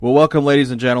Well, welcome,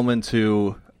 ladies and gentlemen,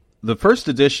 to the first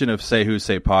edition of Say Who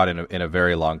Say Pod in a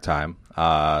very long time.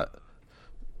 I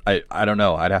don't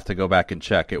know. I'd have to go back and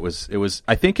check. It was.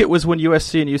 I think it was when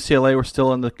USC and UCLA were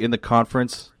still in the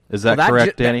conference. Is that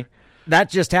correct, Danny?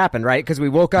 That just happened, right? Because we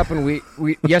woke up and we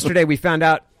yesterday we found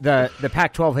out the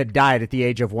Pac-12 had died at the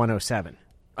age of 107.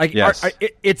 Like, yes.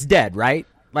 It's dead, right?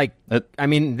 Like, I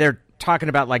mean, they're talking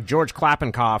about like George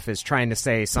Klappenkoff is trying to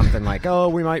say something like, "Oh,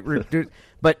 we might reduce,"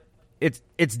 but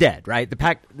it's dead, right?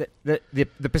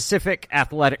 The Pacific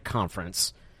Athletic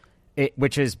Conference,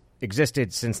 which has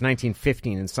existed since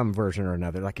 1915 in some version or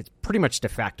another, like it's pretty much de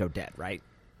facto dead, right?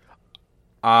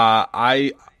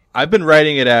 I've been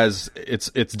writing it as it's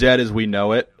dead as we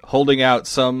know it, holding out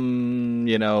some,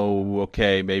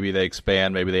 okay, maybe they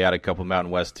expand, maybe they add a couple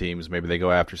Mountain West teams, maybe they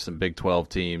go after some Big 12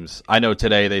 teams. I know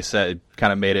today they said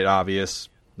kind of made it obvious,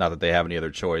 not that they have any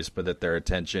other choice, but that their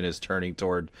attention is turning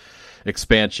toward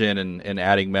expansion and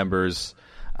adding members.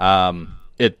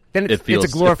 It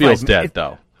feels dead,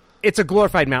 though. It's a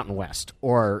glorified Mountain West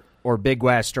or Big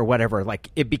West or whatever. Like,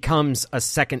 it becomes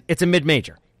it's a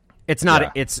mid-major. It's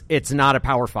not. Yeah. It's not a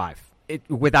Power Five.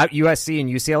 Without USC and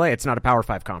UCLA, it's not a Power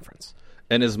Five conference.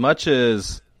 And as much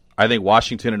as I think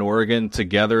Washington and Oregon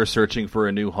together searching for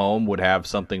a new home would have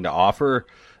something to offer,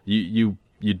 you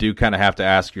do kind of have to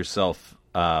ask yourself,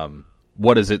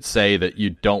 what does it say that you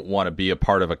don't want to be a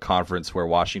part of a conference where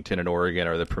Washington and Oregon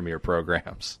are the premier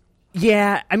programs?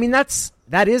 Yeah, I mean that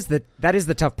is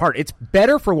the tough part. It's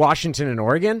better for Washington and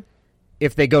Oregon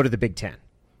if they go to the Big Ten.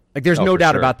 Like, there's no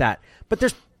doubt about that. But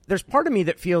there's part of me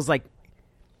that feels like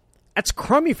that's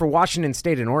crummy for Washington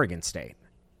State and Oregon State.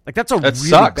 Like,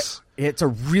 sucks. It's a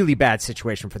really bad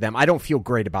situation for them. I don't feel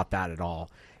great about that at all.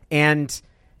 And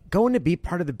going to be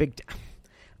part of the Big Ten,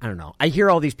 I don't know. I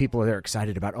hear all these people that are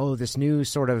excited about, this new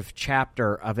sort of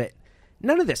chapter of it.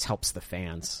 None of this helps the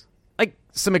fans. Like,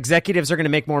 some executives are going to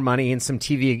make more money and some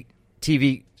TV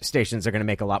stations are going to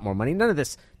make a lot more money. None of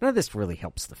this really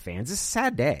helps the fans. It's a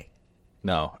sad day.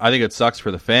 No, I think it sucks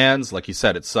for the fans. Like you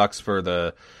said, it sucks for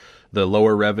the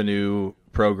lower revenue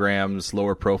programs,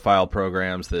 lower profile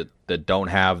programs that don't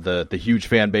have the huge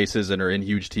fan bases and are in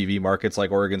huge TV markets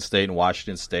like Oregon State and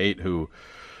Washington State, who,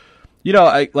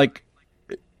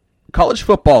 college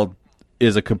football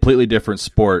is a completely different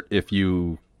sport if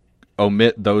you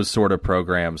omit those sort of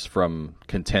programs from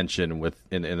contention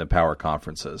in the power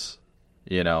conferences.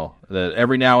 That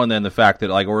every now and then the fact that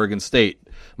like Oregon State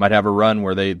might have a run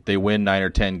where they win 9 or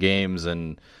 10 games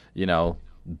and,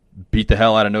 beat the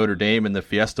hell out of Notre Dame in the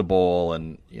Fiesta Bowl,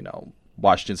 and,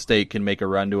 Washington State can make a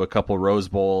run to a couple Rose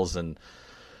Bowls, and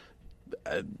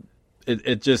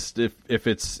it just if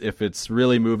it's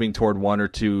really moving toward one or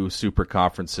two super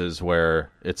conferences where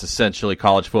it's essentially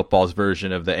college football's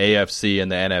version of the AFC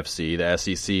and the NFC, the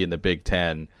SEC and the Big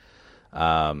Ten.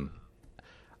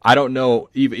 I don't know,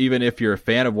 even if you're a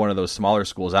fan of one of those smaller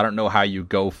schools, I don't know how you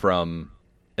go from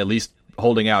at least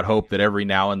holding out hope that every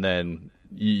now and then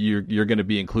you're going to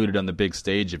be included on the big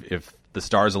stage if the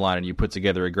stars align and you put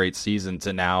together a great season,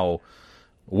 to now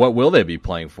what will they be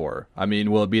playing for? I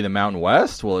mean, will it be the Mountain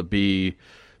West? Will it be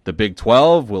the Big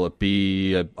 12? Will it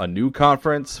be a new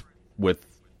conference with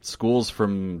schools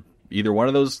from either one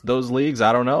of those leagues?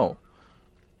 I don't know.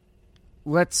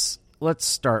 Let's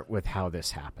start with how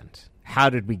this happened. How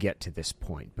did we get to this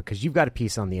point? Because you've got a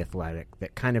piece on The Athletic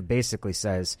that kind of basically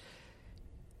says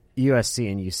USC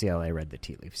and UCLA read the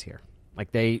tea leaves here.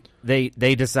 Like, they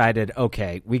decided,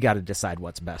 okay, we got to decide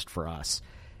what's best for us.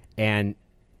 And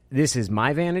this is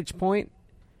my vantage point,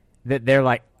 that they're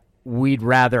like, we'd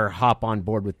rather hop on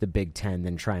board with the Big Ten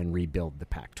than try and rebuild the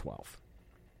Pac-12.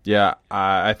 Yeah,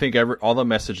 I think all the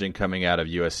messaging coming out of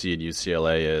USC and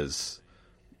UCLA is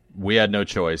we had no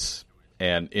choice,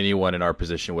 and anyone in our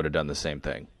position would have done the same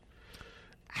thing.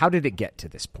 How did it get to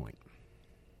this point?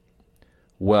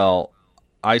 Well,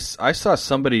 I saw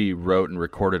somebody wrote and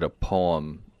recorded a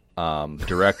poem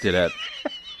directed at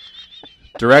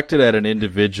an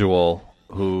individual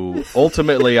who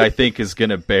ultimately I think is going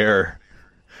to bear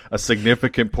a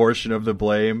significant portion of the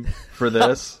blame for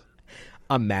this.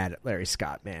 I'm mad at Larry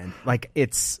Scott, man. Like,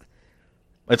 it's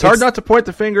hard not to point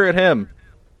the finger at him.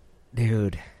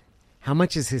 Dude, how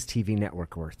much is his TV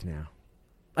network worth now?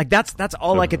 Like, that's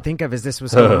all I could think of as this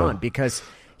was going on, because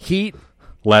he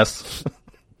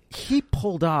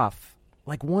pulled off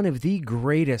like one of the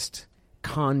greatest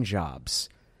con jobs.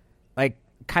 Like,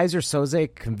 Kaiser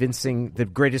Soze convincing, the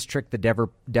greatest trick the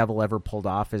devil ever pulled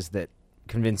off is that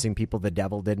convincing people the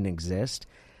devil didn't exist.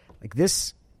 Like,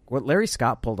 this, what Larry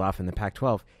Scott pulled off in the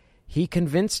Pac-12, he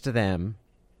convinced them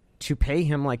to pay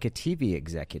him like a TV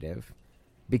executive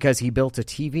because he built a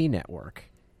TV network,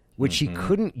 which he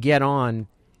couldn't get on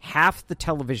half the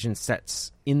television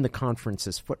sets in the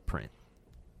conference's footprint.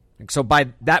 So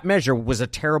by that measure, was a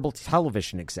terrible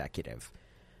television executive.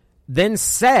 Then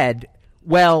said,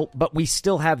 well, but we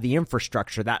still have the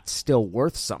infrastructure. That's still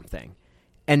worth something.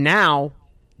 And now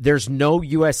there's no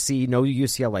USC, no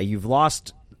UCLA. You've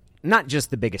lost not just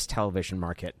the biggest television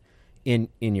market in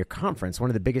your conference, one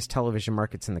of the biggest television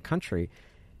markets in the country.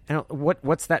 And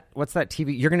what's that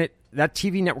TV? That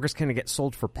TV network is going to get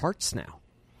sold for parts now.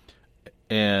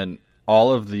 And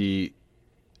all of the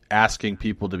asking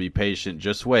people to be patient,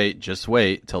 just wait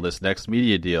till this next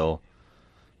media deal.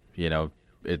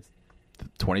 It's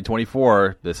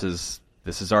 2024. This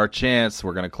is our chance.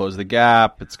 We're going to close the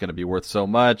gap. It's going to be worth so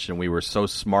much, and we were so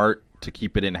smart to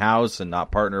keep it in house and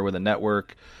not partner with a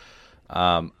network.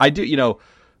 I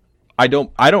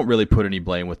don't really put any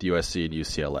blame with USC and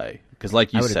UCLA because,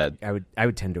 like you said, I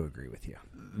would tend to agree with you.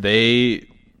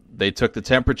 They took the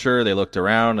temperature. They looked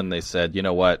around and they said, you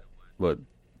know what,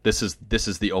 this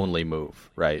is the only move,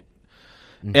 right?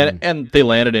 Mm-hmm. And they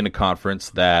landed in a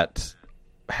conference that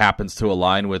happens to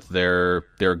align with their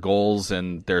goals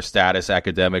and their status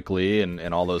academically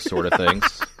and all those sort of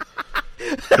things.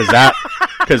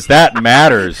 Because that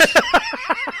matters.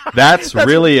 That's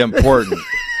really important.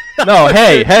 No,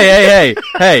 hey,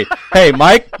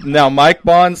 Mike. Now, Mike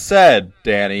Bond said,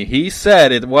 Danny, he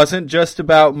said it wasn't just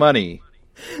about money.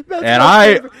 And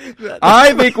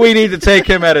I think we need to take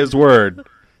him at his word.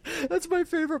 That's my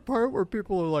favorite part where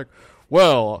people are like,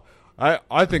 well,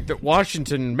 I think that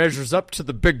Washington measures up to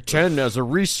the Big Ten as a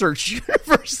research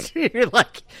university. You're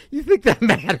like, you think that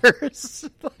matters?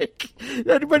 Like,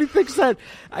 anybody thinks that?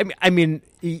 I mean,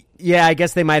 yeah, I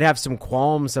guess they might have some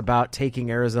qualms about taking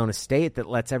Arizona State that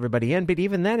lets everybody in. But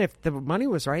even then, if the money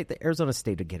was right, the Arizona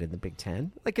State would get in the Big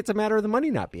Ten. Like, it's a matter of the money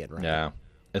not being right. Yeah,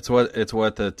 it's what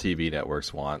the TV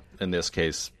networks want. In this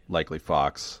case, likely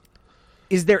Fox.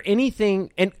 Is there anything,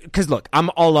 and because look, I'm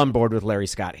all on board with Larry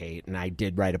Scott hate, and I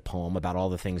did write a poem about all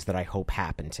the things that I hope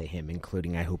happen to him,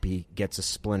 including I hope he gets a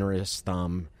splinter in his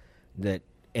thumb that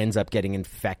ends up getting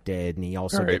infected, and he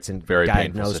also gets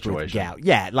diagnosed with gout.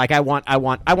 Yeah, like I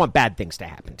want bad things to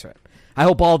happen to him. I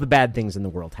hope all the bad things in the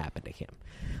world happen to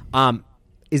him.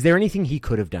 Is there anything he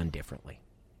could have done differently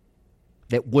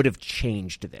that would have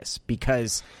changed this?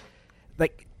 Because,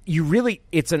 like,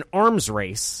 it's an arms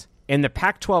race. And the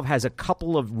Pac-12 has a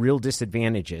couple of real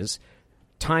disadvantages: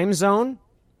 time zone,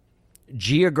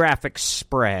 geographic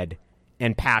spread,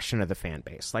 and passion of the fan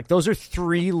base. Like, those are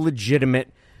three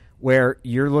legitimate where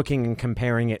you're looking and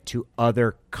comparing it to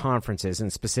other conferences,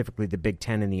 and specifically the Big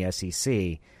Ten and the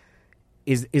SEC.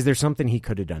 Is there something he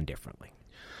could have done differently?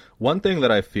 One thing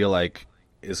that I feel like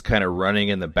is kind of running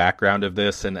in the background of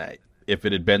this, and if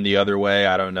it had been the other way,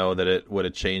 I don't know that it would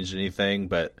have changed anything,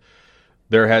 but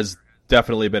there has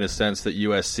definitely been a sense that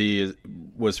USC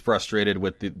was frustrated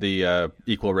with the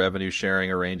equal revenue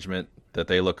sharing arrangement, that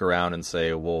they look around and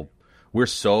say, well, we're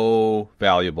so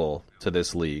valuable to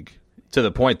this league, to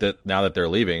the point that now that they're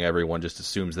leaving, everyone just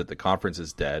assumes that the conference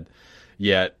is dead,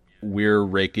 yet we're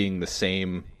raking the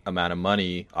same amount of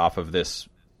money off of this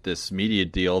media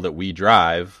deal that we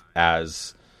drive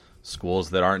as schools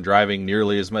that aren't driving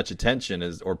nearly as much attention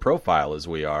or profile as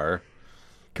we are.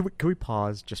 Can we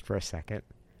pause just for a second?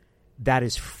 That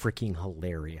is freaking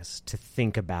hilarious to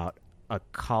think about a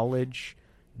college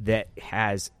that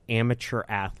has amateur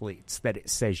athletes that it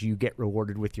says you get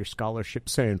rewarded with your scholarship,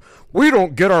 saying, we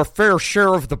don't get our fair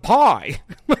share of the pie.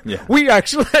 Yeah. We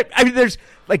actually, I mean,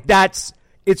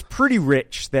 it's pretty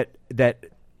rich that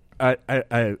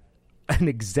an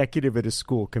executive at a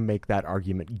school can make that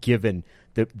argument, given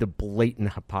the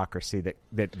blatant hypocrisy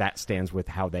that stands with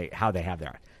how they have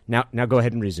their. Now go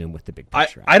ahead and resume with the big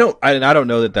picture. I don't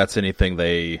know that that's anything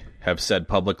they have said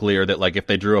publicly, or that, like, if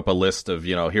they drew up a list of,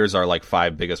 here's our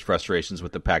 5 biggest frustrations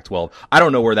with the Pac-12. I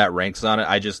don't know where that ranks on it.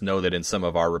 I just know that in some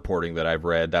of our reporting that I've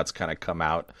read, that's kind of come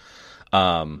out.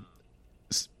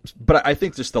 But I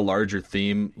think just the larger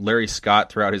theme, Larry Scott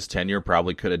throughout his tenure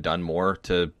probably could have done more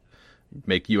to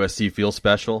make USC feel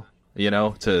special,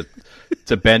 to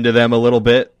bend to them a little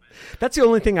bit. That's the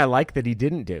only thing I like that he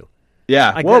didn't do.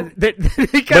 Yeah, well, but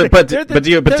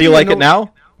do you like it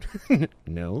now?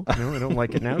 No, I don't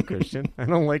like it now, Christian. I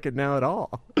don't like it now at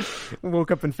all. I woke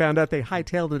up and found out they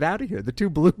hightailed it out of here. The two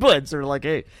blue bloods are like,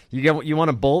 "Hey, you want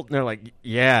a bolt?" And they're like,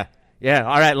 "Yeah,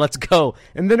 all right, let's go."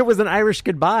 And then it was an Irish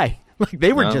goodbye. Like,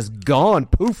 they were just gone.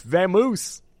 Poof,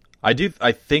 vamoose. I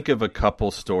think of a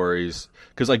couple stories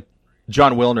because, like,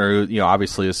 John Wilner, who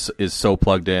obviously is so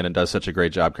plugged in and does such a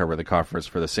great job covering the conference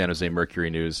for the San Jose Mercury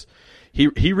News.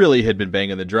 He really had been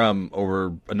banging the drum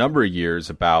over a number of years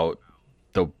about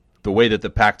the way that the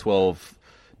Pac-12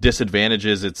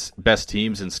 disadvantages its best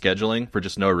teams in scheduling for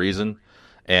just no reason.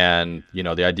 And,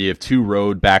 the idea of 2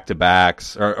 road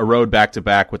back-to-backs, or a road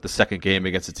back-to-back with the second game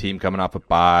against a team coming off a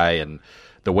bye, and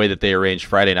the way that they arranged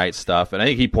Friday night stuff. And I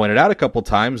think he pointed out a couple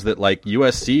times that,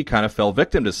 USC kind of fell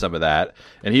victim to some of that.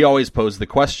 And he always posed the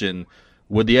question,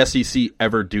 would the SEC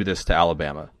ever do this to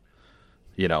Alabama?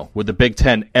 Would the Big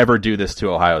Ten ever do this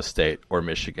to Ohio State or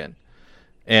Michigan?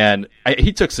 And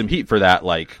he took some heat for that,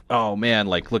 oh man,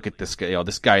 look at this guy,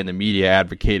 this guy in the media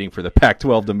advocating for the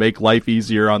Pac-12 to make life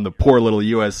easier on the poor little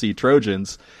USC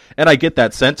Trojans. And I get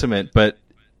that sentiment, but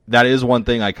that is one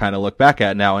thing I kind of look back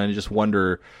at now and just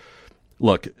wonder,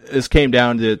 look, this came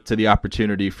down to the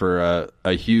opportunity for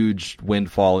a huge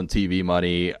windfall in TV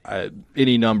money.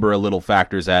 Any number of little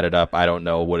factors added up. I don't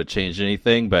know would have changed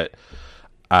anything, but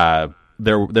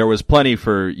there was plenty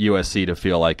for USC to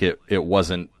feel like it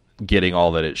wasn't getting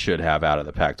all that it should have out of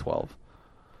the Pac-12.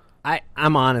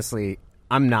 I'm honestly,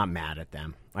 I'm not mad at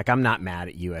them. I'm not mad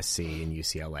at USC and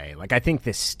UCLA. I think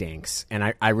this stinks,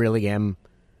 and I really am.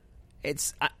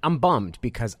 I'm bummed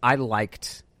because I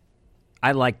liked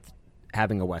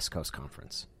having a West Coast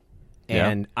conference,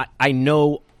 and I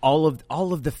know all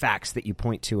of the facts that you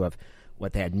point to of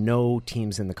what they had no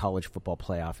teams in the college football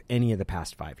playoff any of the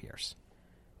past 5 years.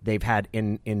 They've had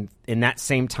in that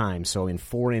same time, so in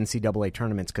 4 NCAA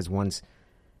tournaments, because one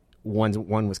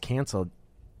was canceled,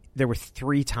 there were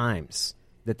 3 times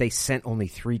that they sent only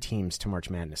 3 teams to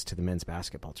March Madness, to the men's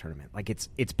basketball tournament.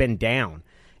 It's been down,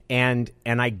 and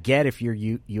I get if you're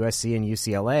USC and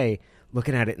UCLA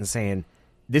looking at it and saying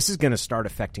this is going to start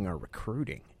affecting our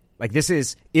recruiting. This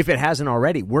is, if it hasn't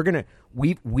already,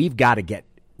 we've got to get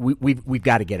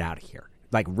out of here.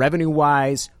 Revenue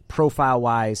wise, profile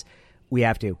wise. We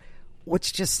have to.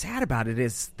 What's just sad about it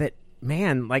is that,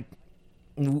 man,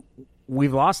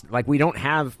 we've lost. We don't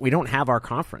have our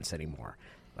conference anymore.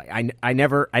 I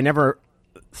never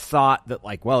thought that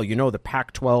the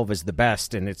Pac-12 is the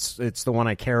best and it's the one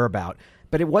I care about.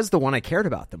 But it was the one I cared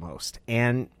about the most,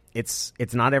 and it's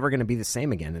not ever going to be the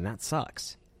same again, and that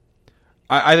sucks.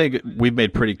 I think we've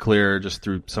made pretty clear just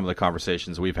through some of the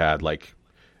conversations we've had,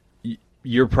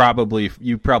 you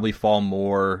probably fall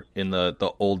more in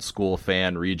the old school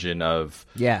fan region of,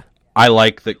 I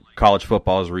like that college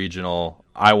football is regional.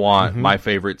 I want my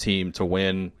favorite team to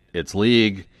win its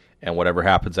league, and whatever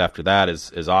happens after that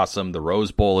is awesome. The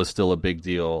Rose Bowl is still a big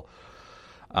deal.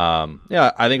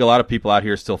 I think a lot of people out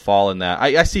here still fall in that.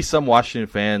 I see some Washington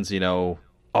fans,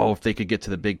 if they could get to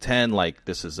the Big Ten,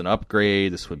 this is an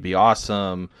upgrade. This would be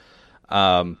awesome.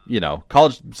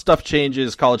 College stuff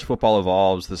changes, college football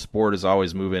evolves, the sport is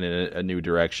always moving in a new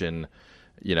direction.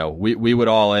 We would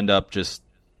all end up just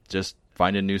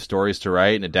finding new stories to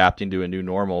write and adapting to a new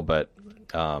normal. But,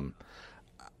 I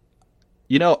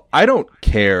don't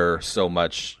care so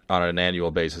much on an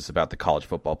annual basis about the college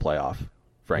football playoff,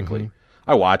 frankly.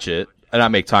 I watch it, and I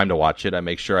make time to watch it. I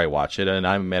make sure I watch it, and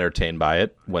I'm entertained by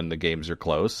it when the games are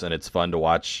close, and it's fun to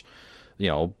watch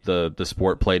the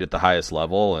sport played at the highest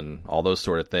level and all those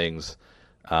sort of things.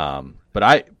 But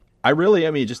I really,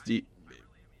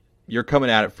 you're coming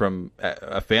at it from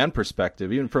a fan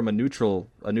perspective, even from a neutral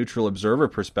observer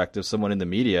perspective, someone in the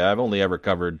media. I've only ever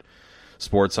covered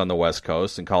sports on the West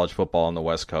Coast and college football on the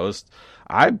West Coast.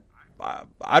 I'd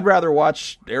rather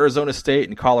watch Arizona State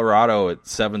and Colorado at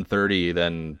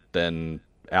 7:30 than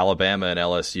Alabama and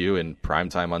LSU in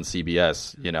primetime on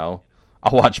CBS.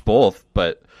 I'll watch both,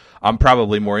 but I'm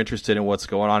probably more interested in what's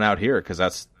going on out here because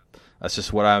that's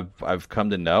just what I've come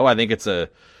to know. I think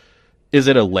is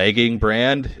it a lagging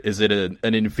brand? Is it an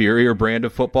inferior brand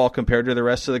of football compared to the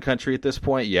rest of the country at this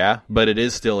point? Yeah, but it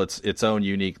is still its own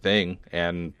unique thing,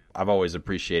 and I've always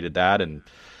appreciated that. And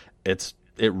it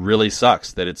really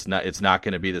sucks that it's not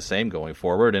going to be the same going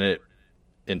forward. And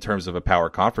in terms of a power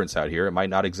conference out here, it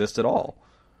might not exist at all.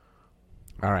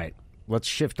 All right, let's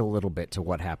shift a little bit to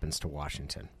what happens to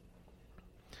Washington.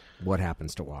 What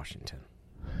happens to Washington?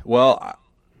 Well,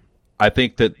 I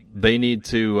think that they need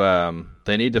to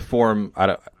form.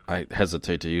 I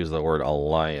hesitate to use the word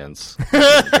alliance.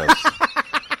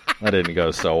 That didn't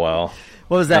go so well.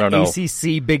 What was that?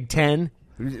 ACC, Big Ten,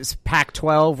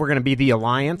 Pac-12. We're going to be the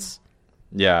alliance.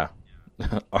 Yeah.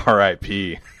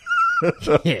 R.I.P.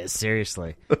 Yeah,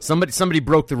 seriously. Somebody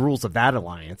broke the rules of that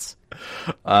alliance.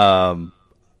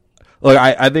 Look,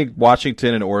 I think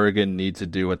Washington and Oregon need to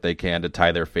do what they can to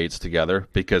tie their fates together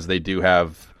because they do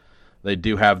have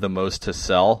the most to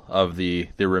sell of the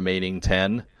remaining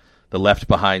 10, the left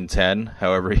behind 10,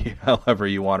 however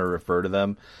you want to refer to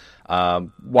them.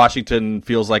 Washington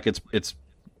feels like it's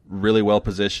really well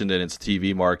positioned in its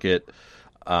TV market.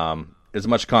 as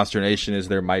much consternation as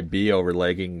there might be over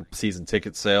lagging season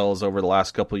ticket sales over the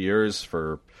last couple of years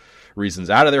for reasons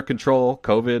out of their control,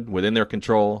 COVID within their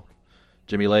control,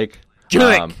 Jimmy Lake.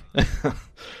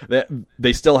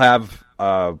 They still have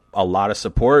a lot of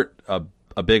support,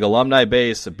 a big alumni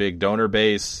base, a big donor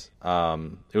base.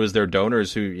 It was their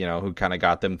donors who kind of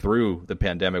got them through the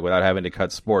pandemic without having to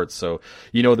cut sports. So,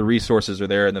 the resources are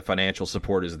there and the financial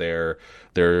support is there.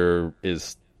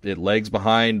 It lags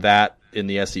behind that in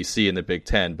the SEC and the Big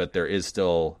Ten, but there is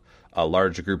still a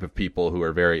large group of people who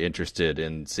are very interested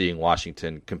in seeing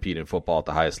Washington compete in football at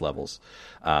the highest levels.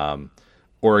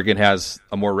 Oregon has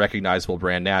a more recognizable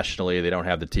brand nationally. They don't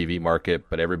have the TV market,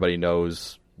 but everybody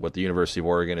knows what the University of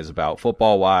Oregon is about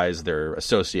football-wise. They're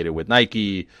associated with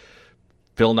Nike.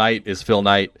 Phil Knight is Phil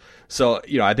Knight. So,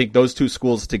 I think those two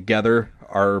schools together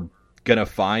are going to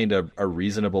find a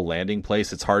reasonable landing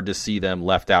place. It's hard to see them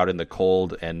left out in the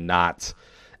cold and not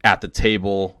at the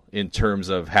table in terms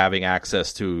of having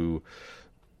access to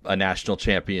a national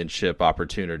championship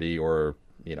opportunity or,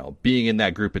 being in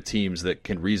that group of teams that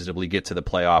can reasonably get to the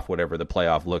playoff, whatever the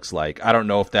playoff looks like. I don't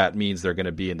know if that means they're going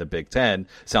to be in the Big Ten.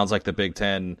 Sounds like the Big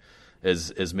Ten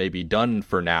is maybe done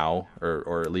for now,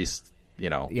 or at least,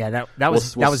 Yeah, that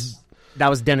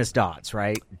was Dennis Dodds,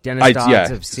 right? Dennis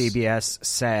Dodds of CBS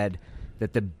said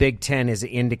that the Big Ten has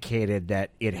indicated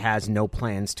that it has no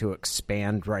plans to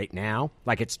expand right now.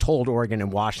 Like, it's told Oregon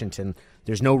and Washington,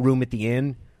 there's no room at the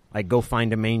inn. Like, go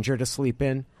find a manger to sleep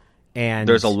in. And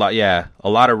there's a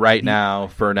lot of right now,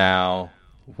 for now,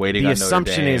 waiting on Notre Dame. The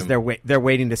assumption is they're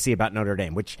waiting to see about Notre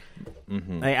Dame, which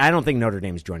I don't think Notre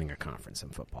Dame's joining a conference in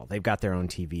football. They've got their own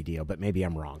TV deal, but maybe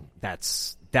I'm wrong.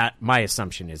 My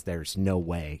assumption is there's no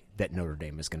way that Notre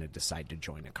Dame is going to decide to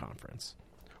join a conference.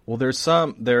 Well, they're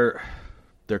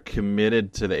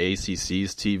committed to the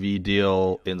ACC's TV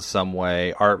deal in some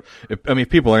way. If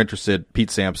people are interested,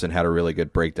 Pete Sampson had a really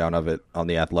good breakdown of it on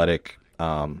The Athletic,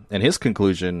 and his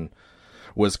conclusion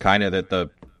was kind of that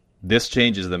this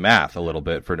changes the math a little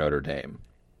bit for Notre Dame.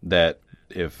 That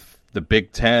if the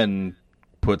Big Ten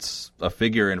puts a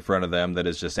figure in front of them that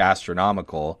is just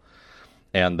astronomical,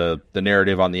 and the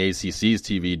narrative on the ACC's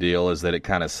TV deal is that it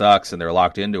kind of sucks and they're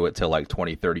locked into it till like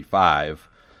 2035.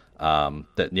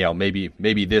 That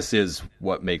maybe this is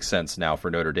what makes sense now for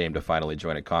Notre Dame to finally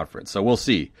join a conference. So we'll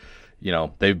see.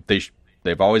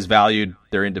 They've always valued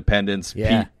their independence.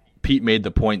 Yeah. Pete made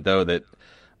the point though that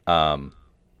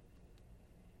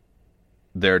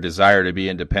their desire to be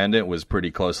independent was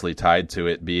pretty closely tied to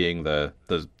it being the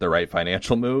right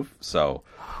financial move. So,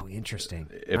 interesting.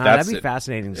 That'd be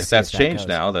fascinating. If that's changed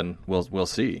now, then we'll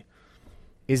see.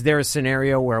 Is there a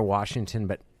scenario where Washington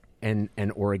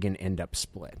and Oregon end up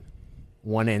split?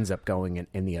 One ends up going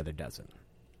and the other doesn't.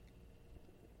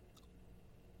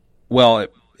 Well,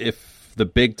 if the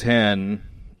Big Ten,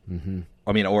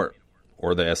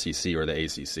 or the SEC or the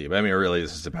ACC, but really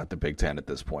this is about the Big Ten at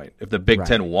this point. If the Big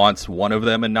Ten wants one of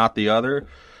them and not the other,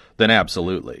 then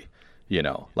absolutely.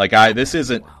 If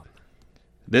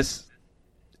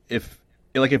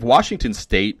Washington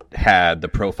State had the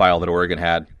profile that Oregon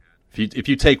had, if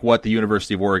you take what the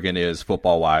University of Oregon is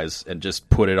football-wise and just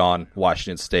put it on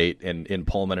Washington State and in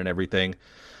Pullman and everything,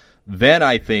 then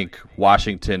I think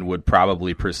Washington would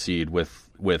probably proceed with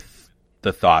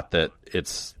the thought that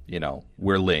it's,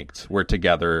 we're linked, we're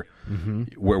together,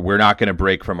 we're not going to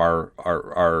break from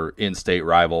our in-state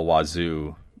rival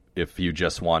Wazoo if you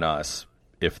just want us,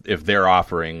 if they're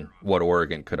offering what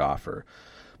Oregon could offer.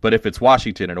 But if it's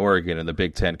Washington and Oregon and the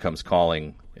Big Ten comes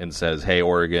calling and says, hey,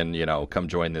 Oregon, come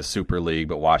join this Super League,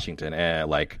 but Washington,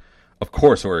 of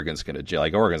course Oregon's going to,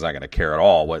 Oregon's not going to care at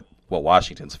all what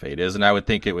Washington's fate is. And I would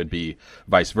think it would be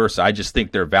vice versa. I just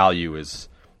think their value is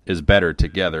better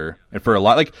together. And for a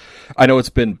lot, I know it's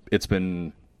been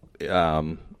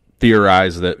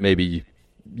theorized that maybe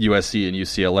USC and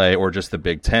UCLA, or just the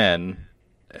Big Ten,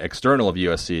 external of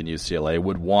USC and UCLA,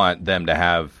 would want them to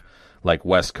have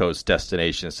West Coast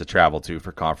destinations to travel to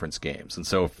for conference games. And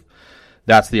so if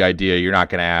that's the idea, you're not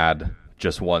going to add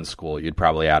just one school. You'd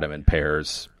probably add them in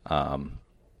pairs.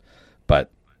 But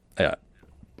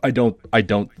I don't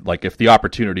if the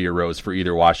opportunity arose for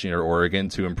either Washington or Oregon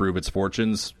to improve its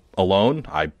fortunes alone,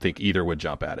 I think either would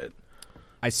jump at it.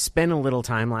 I spent a little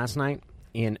time last night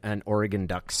in an Oregon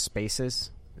Ducks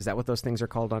Spaces. Is that what those things are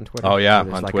called on Twitter? Oh yeah,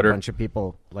 on Twitter. A bunch of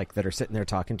people that are sitting there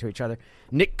talking to each other.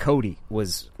 Nick Cody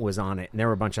was on it, and there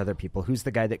were a bunch of other people. Who's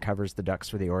the guy that covers the Ducks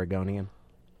for the Oregonian?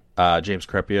 James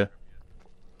Crepia.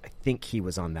 I think he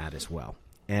was on that as well.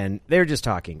 And they were just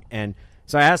talking. And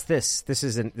so I asked this. This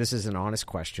is an honest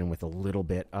question with a little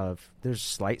bit of, there's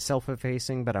slight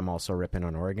self-effacing, but I'm also ripping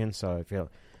on Oregon. So I feel,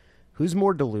 who's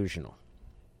more delusional?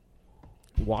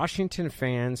 Washington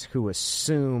fans who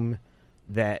assume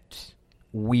that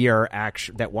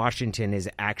that Washington is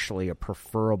actually a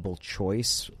preferable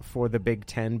choice for the Big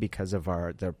Ten because of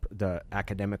the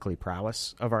academically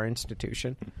prowess of our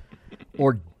institution,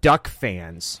 or Duck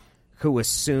fans who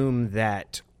assume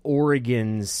that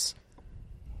Oregon's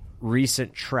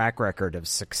recent track record of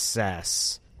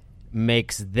success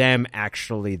makes them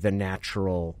actually the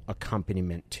natural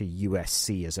accompaniment to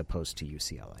USC as opposed to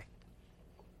UCLA.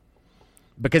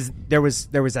 Because there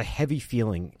was a heavy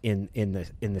feeling in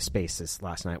the spaces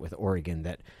last night with Oregon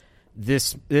that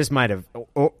this might have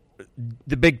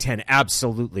the Big Ten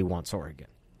absolutely wants Oregon,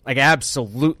 like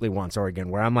absolutely wants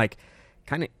Oregon. Where I'm like,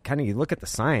 kind of you look at the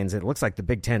signs, it looks like the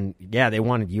Big Ten, yeah, they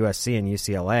wanted USC and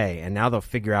UCLA, and now they'll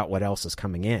figure out what else is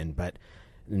coming in, but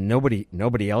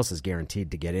nobody else is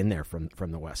guaranteed to get in there from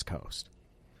the West Coast.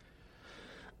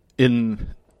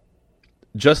 In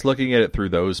just looking at it through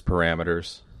those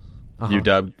parameters.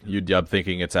 UW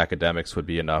thinking its academics would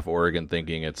be enough. Oregon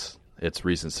thinking its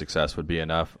recent success would be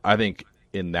enough. I think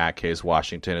in that case,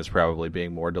 Washington is probably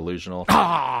being more delusional.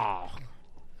 Oh,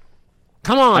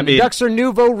 come on, the Ducks are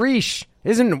nouveau riche.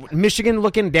 Isn't Michigan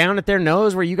looking down at their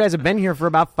nose where you guys have been here for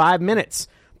about 5 minutes?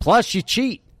 Plus, you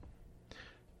cheat.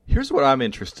 Here's what I'm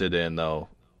interested in, though.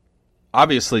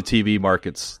 Obviously, TV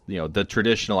markets, the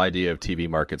traditional idea of TV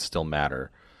markets still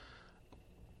matter.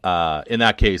 In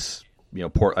that case,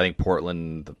 I think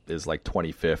Portland is like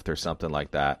 25th or something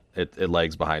like that. It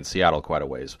lags behind Seattle quite a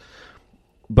ways.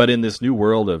 But in this new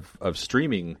world of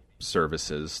streaming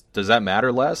services, does that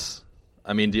matter less?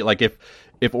 I mean,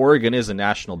 if Oregon is a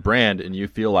national brand and you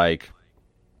feel like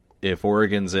if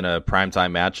Oregon's in a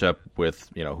primetime matchup with,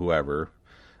 whoever,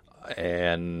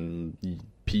 and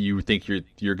you think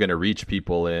you're going to reach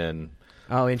people in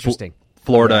interesting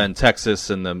Florida and Texas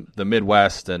and the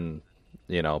Midwest, and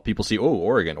people see,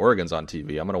 Oregon's on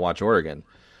TV, I'm going to watch Oregon.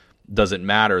 Does it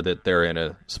matter that they're in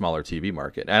a smaller TV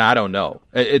market? And I don't know.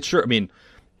 It's sure. I mean,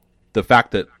 the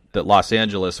fact that Los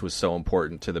Angeles was so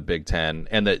important to the Big Ten,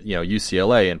 and that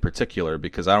UCLA in particular,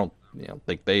 because I don't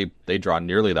think they draw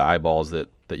nearly the eyeballs that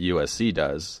USC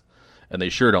does, and they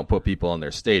sure don't put people in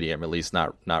their stadium, at least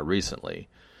not recently.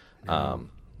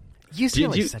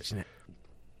 UCLA is such an.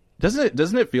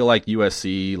 Doesn't it feel like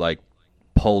USC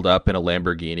pulled up in a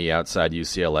Lamborghini outside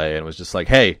UCLA and was just like,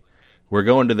 hey, we're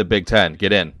going to the Big Ten,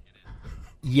 get in?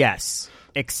 Yes,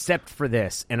 except for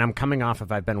this, and I'm coming off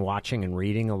of I've been watching and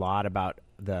reading a lot about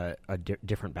the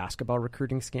different basketball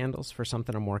recruiting scandals for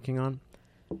something I'm working on,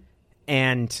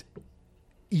 and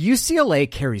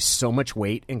UCLA carries so much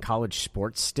weight in college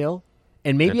sports still,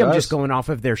 and maybe I'm just going off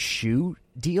of their shoe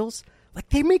deals. Like,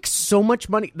 they make so much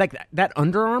money. Like, that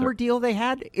Under Armour deal they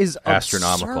had is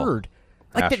astronomical. Absurd.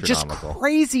 Like, they're just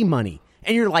crazy money.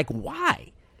 And you're like,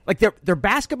 why? Like, their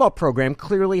basketball program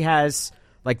clearly has,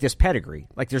 this pedigree.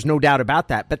 Like, there's no doubt about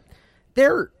that. But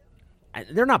they're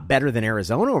not better than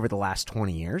Arizona over the last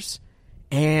 20 years.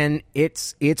 And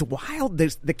it's wild,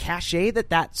 the cachet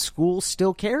that school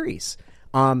still carries.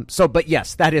 But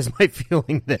yes, that is my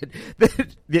feeling that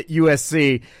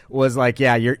USC was like,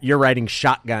 yeah, you're riding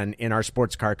shotgun in our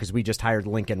sports car because we just hired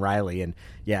Lincoln Riley, and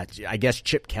yeah, I guess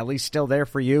Chip Kelly's still there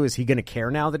for you. Is he going to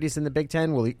care now that he's in the Big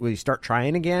Ten? Will he start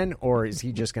trying again, or is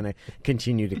he just going to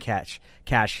continue to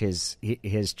cash his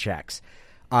checks?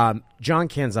 John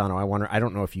Canzano, I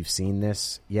don't know if you've seen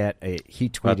this yet. He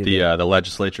tweeted the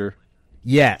legislature.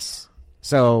 Yes,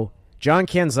 so. John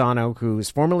Canzano, who's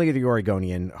formerly the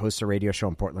Oregonian, hosts a radio show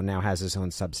in Portland, now has his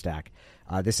own Substack.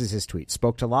 This is his tweet.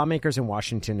 Spoke to lawmakers in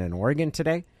Washington and Oregon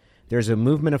today. There's a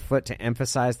movement afoot to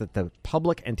emphasize that the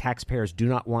public and taxpayers do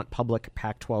not want public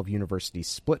Pac-12 universities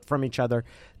split from each other.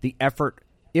 The effort,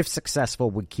 if successful,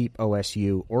 would keep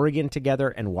OSU, Oregon together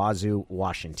and Wazoo,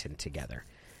 Washington together.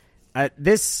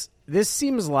 This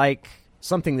seems like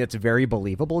something that's very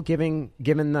believable given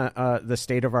the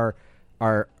state of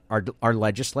our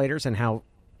legislators and how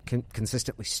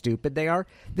consistently stupid they are.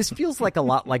 This feels like a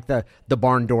lot like the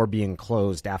barn door being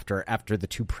closed after the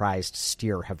two prized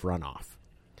steer have run off.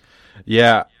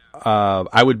 Yeah,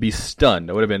 I would be stunned.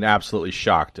 I would have been absolutely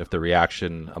shocked if the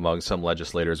reaction among some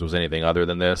legislators was anything other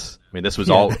than this. I mean, this was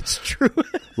that's true.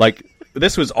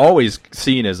 This was always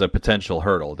seen as a potential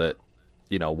hurdle that,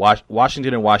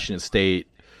 Washington and Washington State,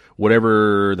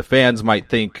 whatever the fans might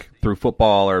think through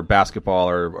football or basketball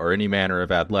or any manner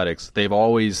of athletics, they've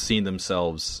always seen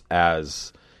themselves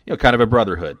as, kind of a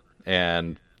brotherhood.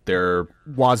 And they're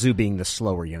Wazoo being the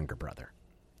slower younger brother.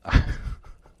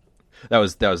 That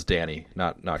was Danny,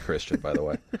 not Christian, by the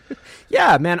way.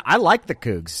 Yeah, man, I like the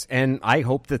Cougs, and I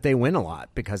hope that they win a lot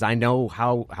because I know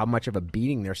how much of a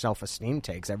beating their self-esteem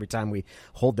takes every time we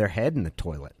hold their head in the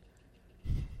toilet.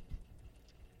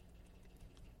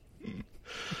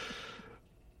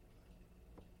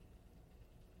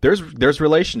 There's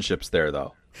relationships there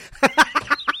though.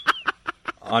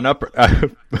 On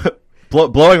upper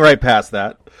blowing right past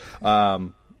that.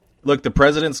 Look, the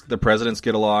presidents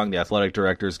get along, the athletic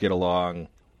directors get along.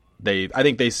 I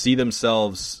think they see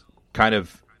themselves kind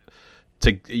of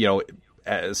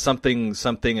as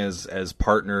something as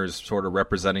partners, sort of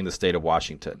representing the state of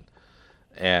Washington.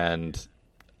 And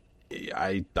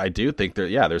I do think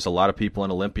there's a lot of people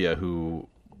in Olympia who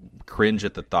cringe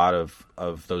at the thought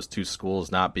of those two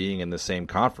schools not being in the same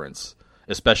conference,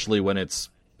 especially when it's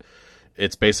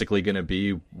basically going to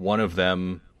be one of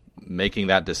them making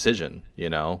that decision.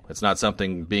 It's not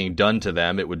something being done to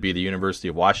them. It would be the University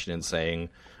of Washington saying,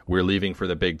 we're leaving for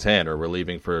the Big Ten, or we're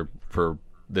leaving for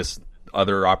this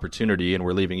other opportunity, and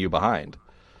we're leaving you behind.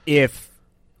 If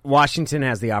Washington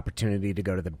has the opportunity to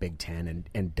go to the Big Ten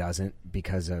and doesn't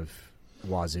because of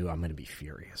Wazoo, I'm going to be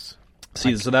furious.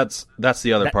 See, so that's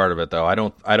the other part of it, though. I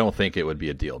don't think it would be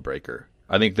a deal breaker.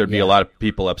 I think there'd be a lot of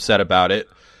people upset about it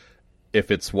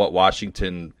if it's what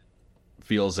Washington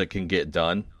feels it can get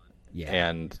done. Yeah,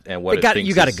 and what it thinks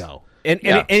you got to go. And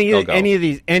any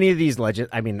of these legends,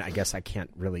 I mean, I guess I can't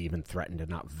really even threaten to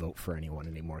not vote for anyone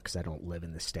anymore because I don't live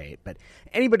in the state. But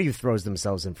anybody who throws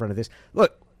themselves in front of this,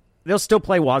 look, they'll still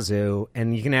play Wazoo,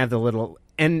 and you can have the little.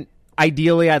 And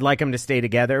ideally, I'd like them to stay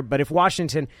together. But if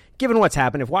Washington, given what's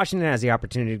happened, if Washington has the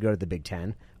opportunity to go to the Big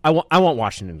Ten, I want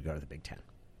Washington to go to the Big Ten.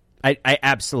 I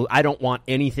absolutely, I don't want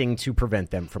anything to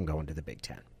prevent them from going to the Big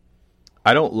Ten.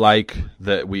 I don't like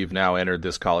that we've now entered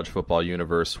this college football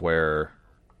universe where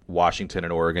Washington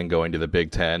and Oregon going to the Big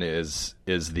Ten is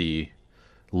the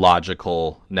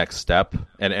logical next step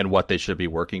and what they should be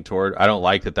working toward. I don't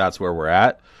like that that's where we're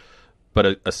at,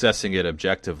 but assessing it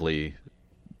objectively,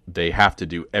 they have to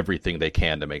do everything they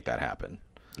can to make that happen.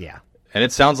 Yeah. And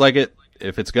it sounds like it.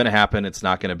 If it's going to happen, it's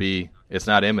not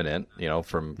imminent,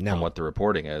 from what the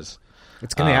reporting is.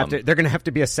 It's going to they're going to have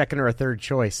to be a second or a third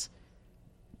choice.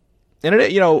 And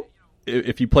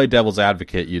if you play devil's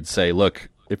advocate, you'd say, look,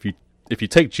 if you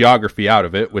take geography out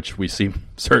of it, which we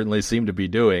certainly seem to be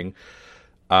doing,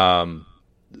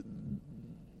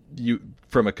 you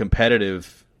from a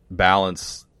competitive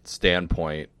balance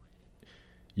standpoint,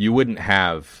 you wouldn't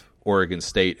have Oregon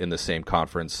State in the same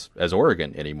conference as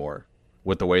Oregon anymore,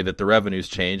 with the way that the revenues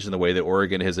changed and the way that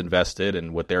Oregon has invested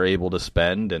and what they're able to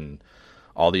spend and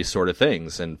all these sort of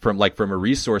things. And from a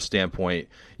resource standpoint,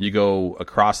 you go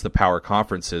across the power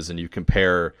conferences and you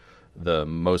compare the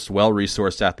most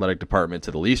well-resourced athletic department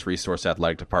to the least resourced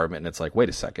athletic department, and it's like, wait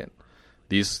a second,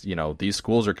 these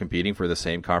schools are competing for the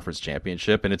same conference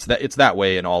championship, and it's that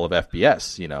way in all of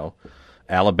FBS.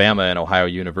 Alabama and Ohio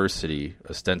University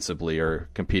ostensibly are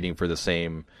competing for the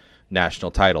same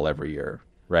national title every year,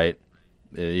 right?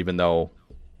 Even though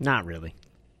not really.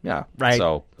 Yeah. Right.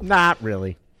 So not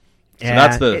really. So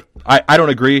that's I don't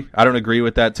agree. I don't agree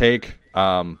with that take.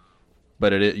 But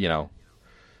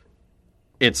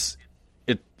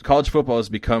college football has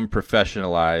become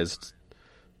professionalized,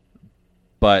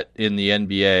 but in the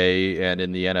NBA and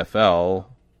in the NFL,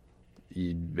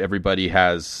 everybody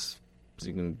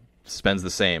spends the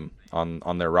same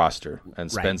on their roster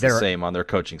and spends the same on their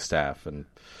coaching staff, and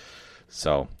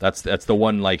so that's the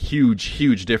one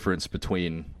huge difference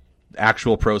between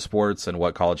actual pro sports and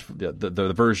what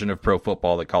the version of pro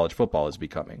football that college football is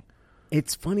becoming.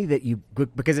 It's funny that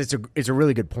because it's a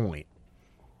really good point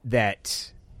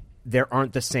that there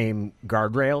aren't the same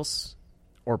guardrails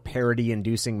or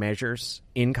parity-inducing measures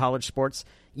in college sports,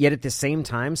 yet at the same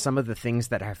time, some of the things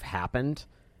that have happened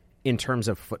in terms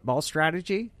of football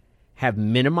strategy have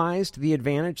minimized the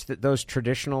advantage that those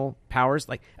traditional powers,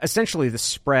 like essentially the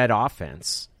spread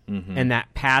offense and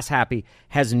that pass happy,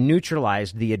 has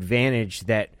neutralized the advantage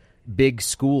that big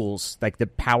schools, like the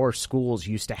power schools,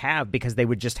 used to have, because they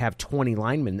would just have 20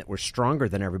 linemen that were stronger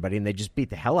than everybody and they just beat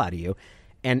the hell out of you.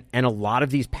 And a lot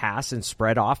of these pass and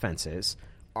spread offenses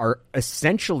are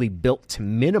essentially built to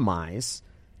minimize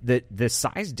the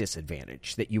size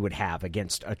disadvantage that you would have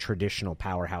against a traditional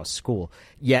powerhouse school.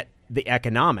 Yet the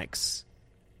economics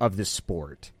of the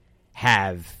sport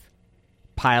have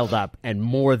piled up and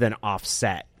more than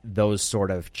offset those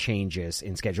sort of changes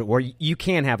in schedule, where you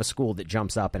can have a school that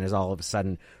jumps up and is all of a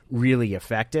sudden really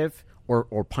effective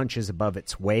or punches above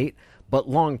its weight, but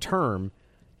long term,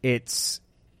 it's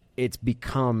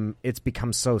become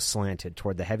so slanted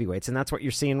toward the heavyweights, and that's what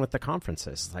you're seeing with the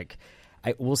conferences. Like,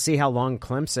 we'll see how long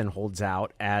Clemson holds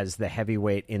out as the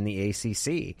heavyweight in the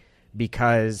ACC,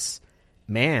 because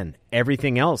man,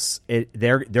 everything else,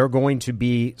 they're going to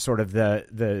be sort of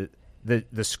the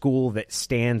school that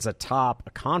stands atop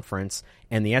a conference,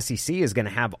 and the SEC is going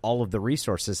to have all of the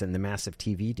resources and the massive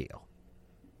TV deal.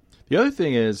 The other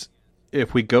thing is,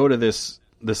 if we go to this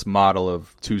model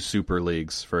of 2 super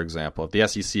leagues, for example, if the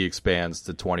SEC expands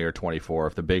to 20 or 24,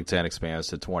 if the Big Ten expands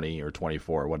to 20 or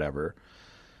 24, whatever,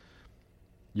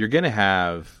 you're going to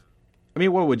have, I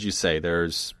mean, what would you say?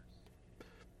 There's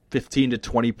 15 to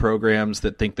 20 programs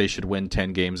that think they should win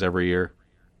 10 games every year,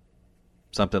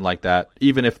 something like that.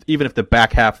 Even if the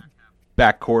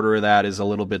back quarter of that is a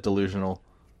little bit delusional.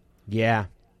 Yeah.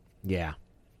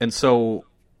 And so,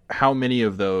 how many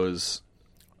of those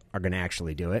are going to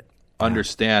actually do it?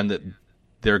 Understand that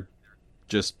they're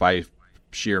just by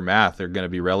sheer math, they're going to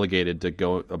be relegated to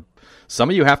go. Some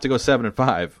of you have to go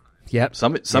 7-5. Yep.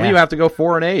 Some of you have to go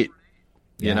 4-8.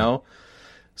 You know,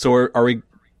 so are we?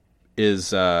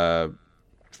 Is if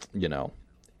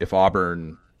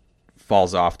Auburn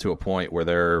falls off to a point where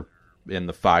they're in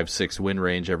the 5-6 win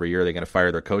range every year, they're going to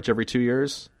fire their coach every 2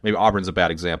 years? Maybe Auburn's a bad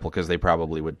example because they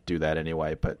probably would do that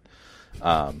anyway. But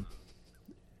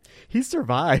he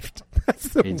survived. That's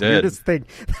the weirdest thing.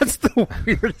 That's the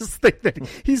weirdest thing that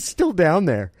he's still down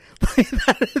there.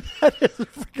 that is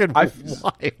freaking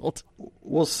wild.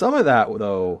 Well, some of that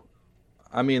though,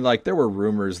 I mean, like there were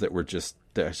rumors that were just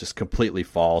completely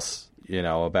false,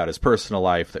 about his personal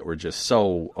life that were just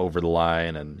so over the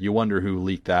line, and you wonder who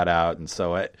leaked that out. And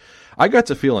so I got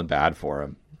to feeling bad for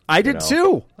him. I did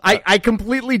too. I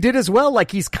completely did as well.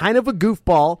 Like he's kind of a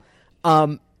goofball.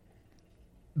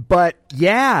 But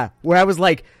yeah, where I was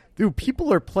like, dude,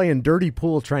 people are playing dirty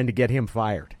pool trying to get him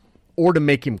fired or to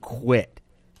make him quit.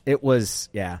 It was,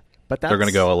 but they're going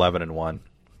to go 11-1.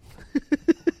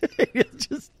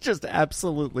 just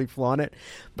absolutely flaunt it.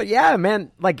 But yeah,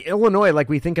 man, like Illinois, like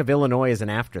we think of Illinois as an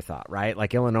afterthought, right?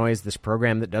 Like Illinois is this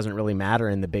program that doesn't really matter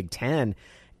in the Big Ten,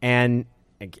 and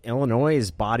like,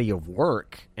 Illinois' body of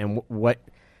work and what.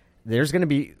 There's going to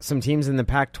be some teams in the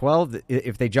Pac-12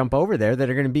 if they jump over there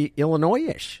that are going to be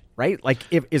Illinois-ish, right? Like,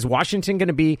 is Washington going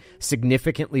to be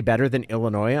significantly better than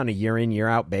Illinois on a year-in,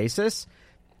 year-out basis?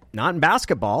 Not in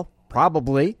basketball,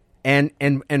 probably. And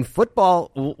football,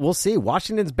 we'll see.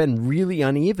 Washington's been really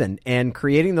uneven, and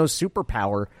creating the super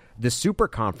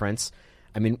conference.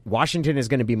 I mean, Washington is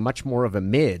going to be much more of a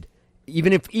mid.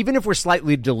 Even if we're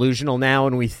slightly delusional now,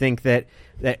 and we think that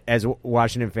as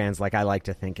Washington fans, like I like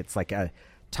to think it's like a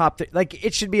top, like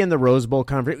it should be in the Rose Bowl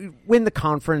conference, win the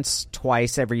conference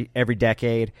twice every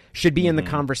decade, should be in the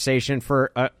conversation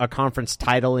for a conference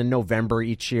title in November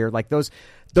each year, like those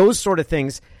sort of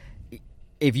things.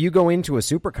 If you go into a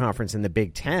super conference in the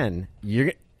Big Ten,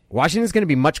 Washington's going to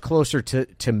be much closer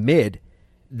to mid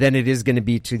than it is going to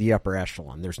be to the upper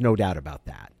echelon. There's no doubt about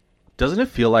that. Doesn't it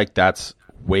feel like that's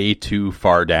way too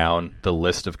far down the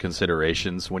list of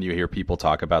considerations when you hear people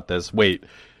talk about this? Wait,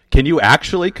 can you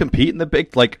actually compete in the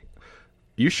big, like,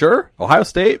 you sure? Ohio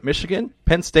State, Michigan,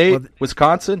 Penn State,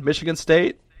 Wisconsin, Michigan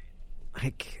State?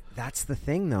 Like, that's the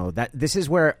thing, though. That this is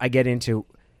where I get into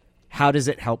how does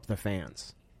it help the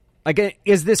fans? Like,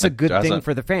 is this a good thing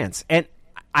for the fans? And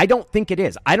I don't think it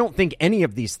is. I don't think any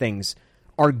of these things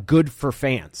are good for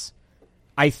fans.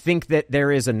 I think that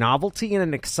there is a novelty and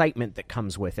an excitement that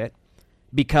comes with it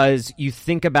because you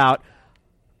think about,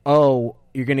 you're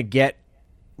going to get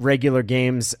regular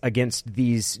games against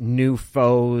these new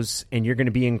foes, and you're going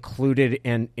to be included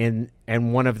in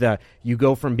one of the, you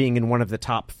go from being in one of the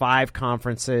top 5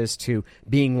 conferences to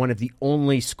being one of the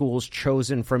only schools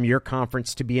chosen from your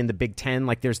conference to be in the Big Ten.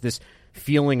 Like there's this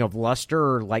feeling of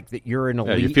luster, or like that you're an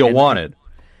elite. Yeah, you feel wanted.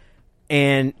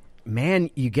 And man,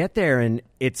 you get there and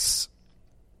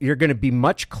you're going to be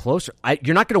much closer.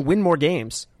 You're not going to win more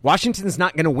games. Washington's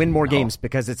not going to win more games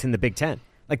because it's in the Big Ten.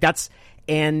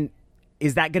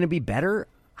 Is that going to be better?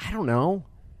 I don't know.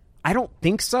 I don't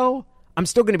think so. I'm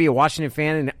still going to be a Washington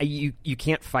fan, and you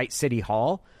can't fight City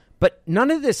Hall. But none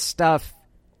of this stuff,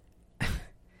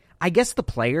 I guess the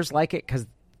players like it because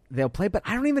they'll play, but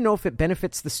I don't even know if it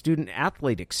benefits the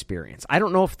student-athlete experience. I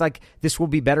don't know if this will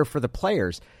be better for the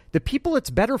players. The people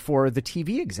it's better for are the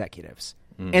TV executives.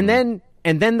 Mm-hmm.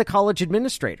 And then the college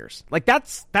administrators. Like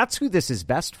that's who this is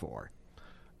best for.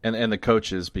 And the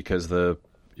coaches, because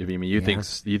you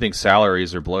think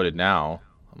salaries are bloated now.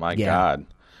 My God.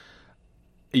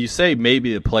 You say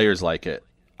maybe the players like it.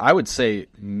 I would say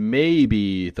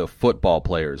maybe the football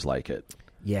players like it.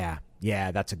 Yeah,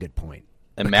 that's a good point.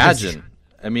 Imagine.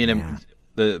 I mean,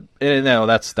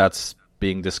 that's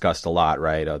being discussed a lot,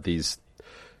 right? These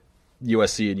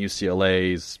USC and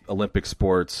UCLA's Olympic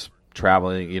sports,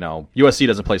 traveling, USC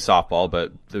doesn't play softball,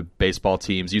 but the baseball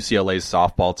teams, UCLA's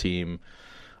softball team,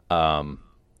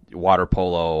 water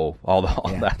polo, all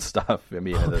that stuff. I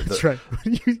mean, that's right.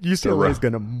 UCLA is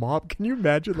going to mob. Can you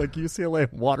imagine like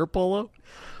UCLA water polo?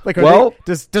 Like,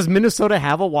 does Minnesota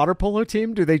have a water polo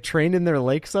team? Do they train in their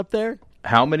lakes up there?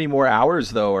 How many more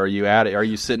hours though are you at? Are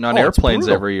you sitting on airplanes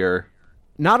every year?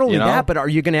 Not only that, but are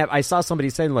you going to have? I saw somebody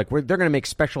saying like they're going to make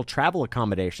special travel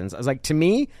accommodations. I was like, to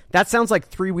me, that sounds like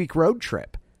 3-week road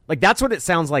trip. Like that's what it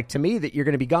sounds like to me that you're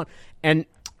going to be gone and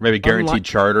maybe guaranteed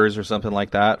charters or something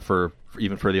like that for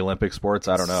even for the Olympic sports.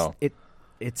 I don't know.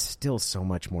 It's still so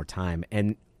much more time,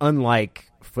 and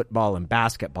unlike football and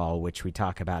basketball, which we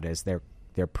talk about as they're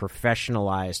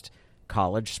professionalized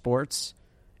college sports,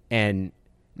 and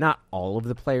not all of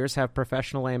the players have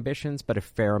professional ambitions, but a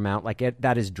fair amount. Like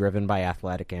that is driven by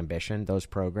athletic ambition. Those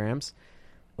programs,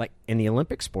 like in the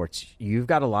Olympic sports, you've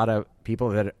got a lot of people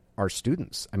that are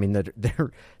students. I mean,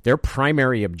 their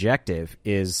primary objective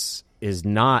is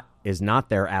not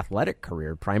their athletic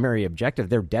career. Primary objective,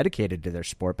 they're dedicated to their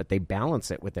sport, but they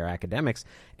balance it with their academics,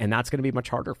 and that's going to be much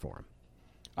harder for them.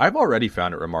 I've already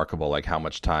found it remarkable, like how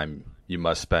much time you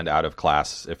must spend out of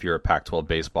class if you're a Pac-12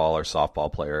 baseball or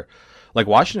softball player. Like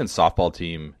Washington's softball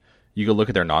team, you go look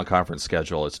at their non-conference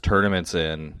schedule. It's tournaments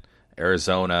in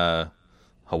Arizona,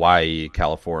 Hawaii,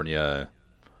 California,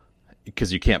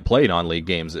 because you can't play non-league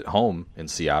games at home in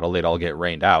Seattle. They'd all get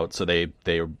rained out, so they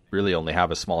really only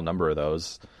have a small number of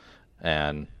those.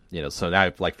 And so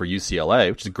now like for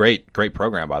UCLA, which is a great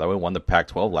program by the way, won the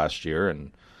Pac-12 last year,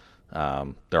 and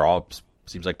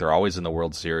seems like they're always in the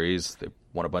World Series. They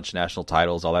won a bunch of national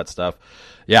titles, all that stuff.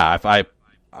 Yeah, if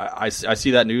I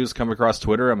see that news come across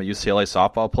Twitter, I'm a UCLA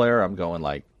softball player, I'm going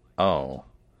like, oh,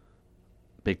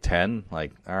 Big Ten,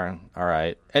 like all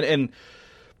right, and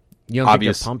you don't think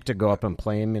they're pumped to go up and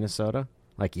play in Minnesota?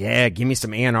 Like, yeah, give me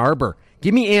some Ann Arbor.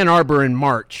 Give me Ann Arbor in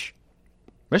March.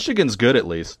 Michigan's good at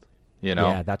least,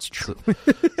 Yeah, that's true.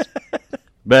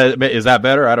 But is that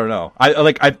better? I don't know.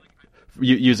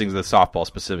 Using the softball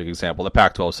specific example, the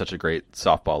Pac-12 is such a great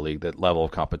softball league that level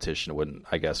of competition wouldn't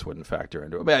factor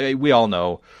into it. But we all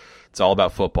know it's all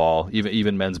about football.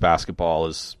 Even men's basketball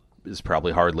is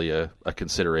probably hardly a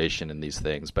consideration in these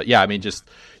things. But yeah, I mean, just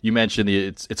you mentioned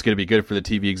it's going to be good for the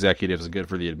TV executives and good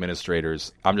for the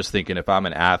administrators. I'm just thinking if I'm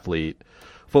an athlete,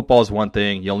 football is one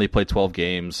thing. You only play 12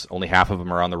 games. Only half of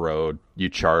them are on the road. You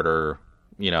charter,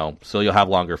 so you'll have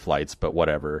longer flights, but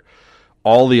whatever.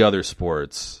 All the other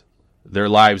sports, their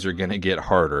lives are going to get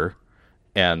harder,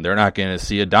 and they're not going to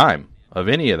see a dime of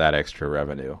any of that extra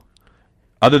revenue.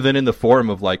 Other than in the form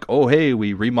of like, oh, hey,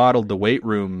 we remodeled the weight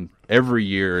room every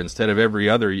year instead of every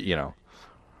other, Do you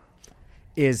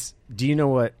know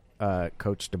what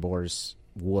Coach DeBoer's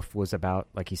woof was about?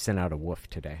 Like he sent out a woof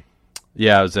today.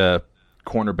 Yeah, it was a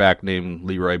cornerback named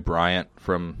Leroy Bryant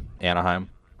from Anaheim.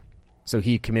 So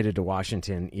he committed to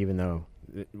Washington, even though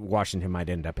Washington might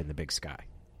end up in the Big Sky.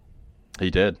 He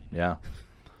did, yeah.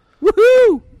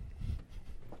 Woohoo!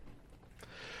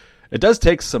 It does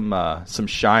take some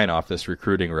shine off this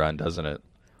recruiting run, doesn't it?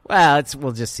 Well,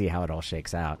 we'll just see how it all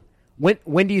shakes out.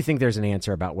 When do you think there's an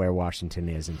answer about where Washington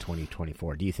is in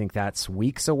 2024? Do you think that's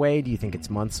weeks away? Do you think it's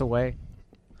months away?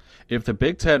 If the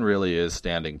Big Ten really is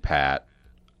standing pat,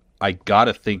 I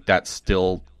gotta think that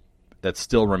still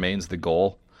remains the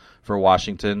goal for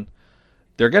Washington.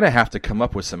 They're gonna have to come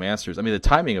up with some answers. I mean, the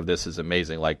timing of this is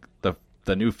amazing. Like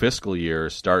the new fiscal year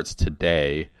starts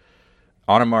today.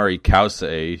 Anamari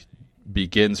Kause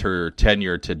begins her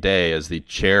tenure today as the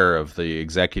chair of the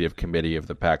executive committee of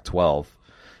the Pac-12,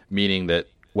 meaning that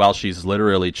while she's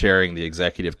literally chairing the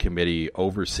executive committee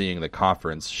overseeing the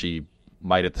conference, she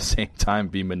might at the same time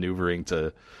be maneuvering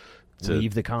to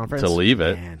leave the conference, to leave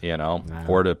it,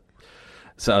 or to.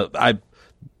 So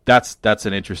that's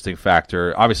an interesting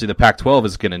factor. Obviously, the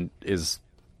Pac-12 is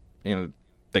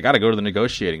they got to go to the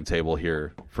negotiating table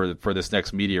here for this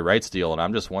next media rights deal, and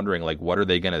I'm just wondering, like, what are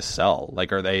they going to sell?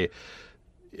 Like,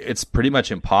 it's pretty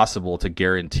much impossible to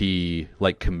guarantee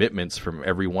like commitments from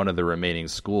every one of the remaining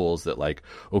schools that like,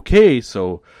 okay,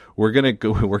 so we're gonna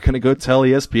go tell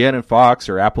ESPN and Fox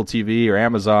or Apple TV or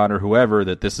Amazon or whoever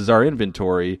that this is our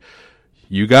inventory.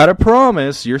 You got to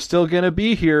promise you're still gonna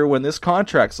be here when this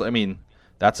contract's. I mean,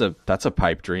 that's a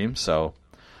pipe dream. So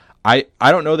I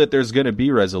don't know that there's gonna be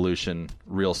resolution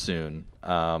real soon,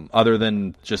 other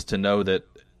than just to know that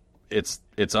it's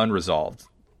unresolved.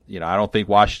 I don't think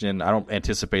Washington. I don't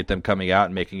anticipate them coming out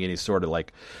and making any sort of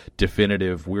like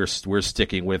definitive. We're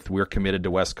committed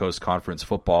to West Coast Conference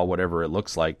football, whatever it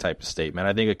looks like, type of statement.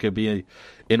 I think it could be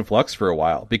in flux for a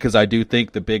while because I do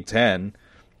think the Big Ten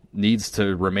needs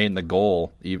to remain the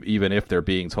goal, even if they're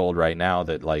being told right now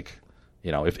that like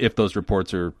if those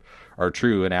reports are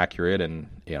true and accurate, and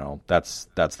that's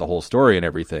the whole story and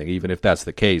everything. Even if that's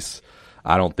the case,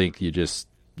 I don't think you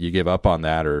give up on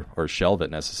that or shelve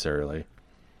it necessarily.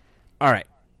 All right.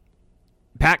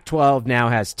 Pac-12 now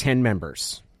has 10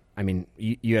 members. I mean,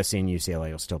 USC and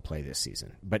UCLA will still play this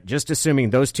season. But just assuming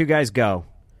those two guys go,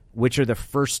 which are the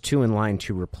first two in line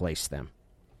to replace them?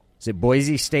 Is it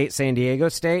Boise State, San Diego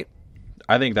State?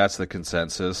 I think that's the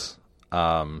consensus.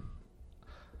 I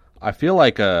feel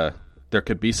like there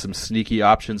could be some sneaky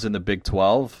options in the Big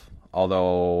 12,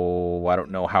 although I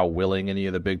don't know how willing any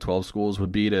of the Big 12 schools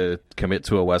would be to commit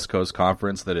to a West Coast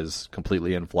conference that is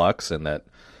completely in flux, and that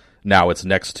now its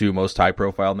next two most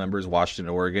high-profile members, Washington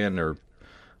and Oregon,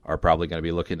 are probably going to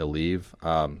be looking to leave.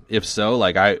 If so,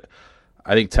 I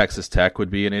think Texas Tech would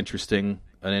be an interesting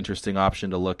option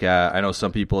to look at. I know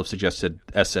some people have suggested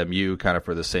SMU kind of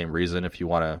for the same reason. If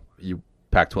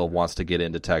Pac-12 wants to get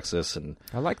into Texas, and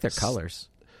I like their colors,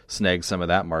 snag some of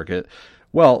that market.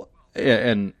 Well,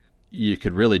 and you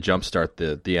could really jumpstart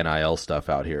the NIL stuff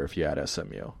out here if you had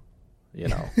SMU.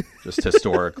 Just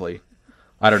historically.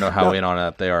 I don't know how in on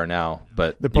that they are now,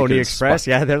 but the Pony Express,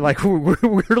 they're like we're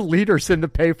leaders in the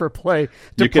pay-for-play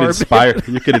department.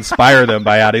 You could inspire them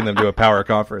by adding them to a power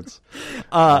conference.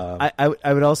 I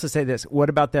would also say this: what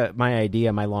about my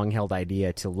long-held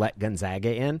idea to let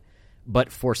Gonzaga in,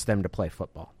 but force them to play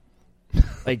football?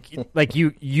 Like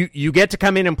you get to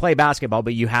come in and play basketball,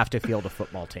 but you have to field a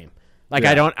football team.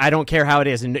 I don't care how it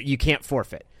is, and you can't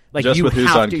forfeit. Just with who's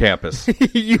on campus.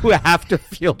 You have to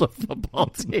field a football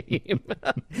team.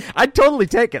 I'd totally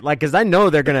take it, because I know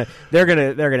they're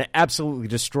gonna absolutely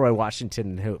destroy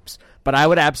Washington in hoops. But I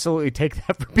would absolutely take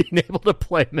that for being able to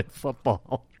play them in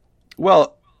football.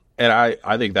 Well, and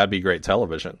I think that'd be great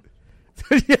television.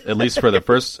 at least for the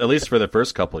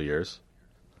first couple of years.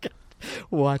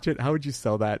 Watch it. How would you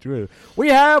sell that? We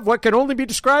have what can only be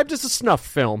described as a snuff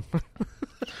film.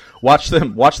 Watch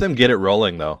them get it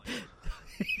rolling though.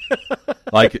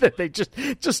 They just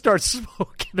start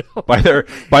smoking up. By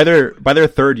their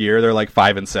third year, they're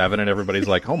 5-7, and everybody's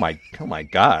like, oh my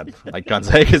god,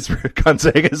 Gonzaga's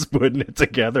putting it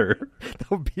together.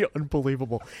 That would be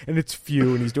unbelievable. And it's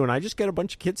few, and he's doing. I just get a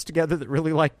bunch of kids together that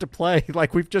really like to play.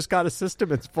 We've just got a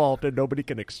system involved, and nobody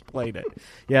can explain it.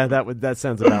 Yeah, that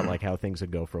sounds about like how things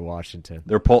would go for Washington.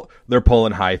 They're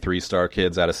pulling high 3-star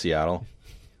kids out of Seattle.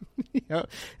 Yeah.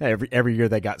 Every year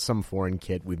they got some foreign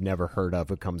kid we've never heard of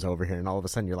who comes over here, and all of a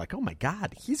sudden you're like, oh my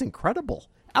god, he's incredible,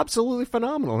 absolutely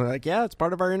phenomenal. And they're like, yeah, it's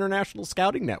part of our international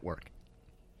scouting network.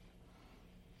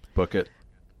 Book it.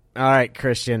 All right,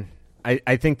 Christian.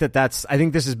 I think this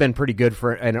has been pretty good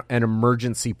for an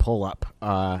emergency pull up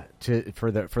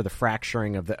for the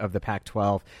fracturing of the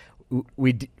Pac-12.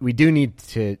 We do need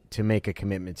to make a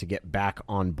commitment to get back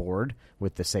on board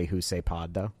with the Say Who Say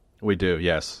pod though. We do,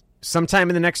 yes. Sometime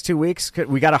in the next 2 weeks,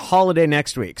 we got a holiday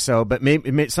next week. But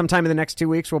maybe sometime in the next 2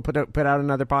 weeks, we'll put out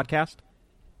another podcast.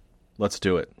 Let's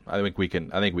do it. I think we can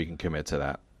commit to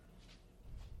that.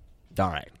 All right.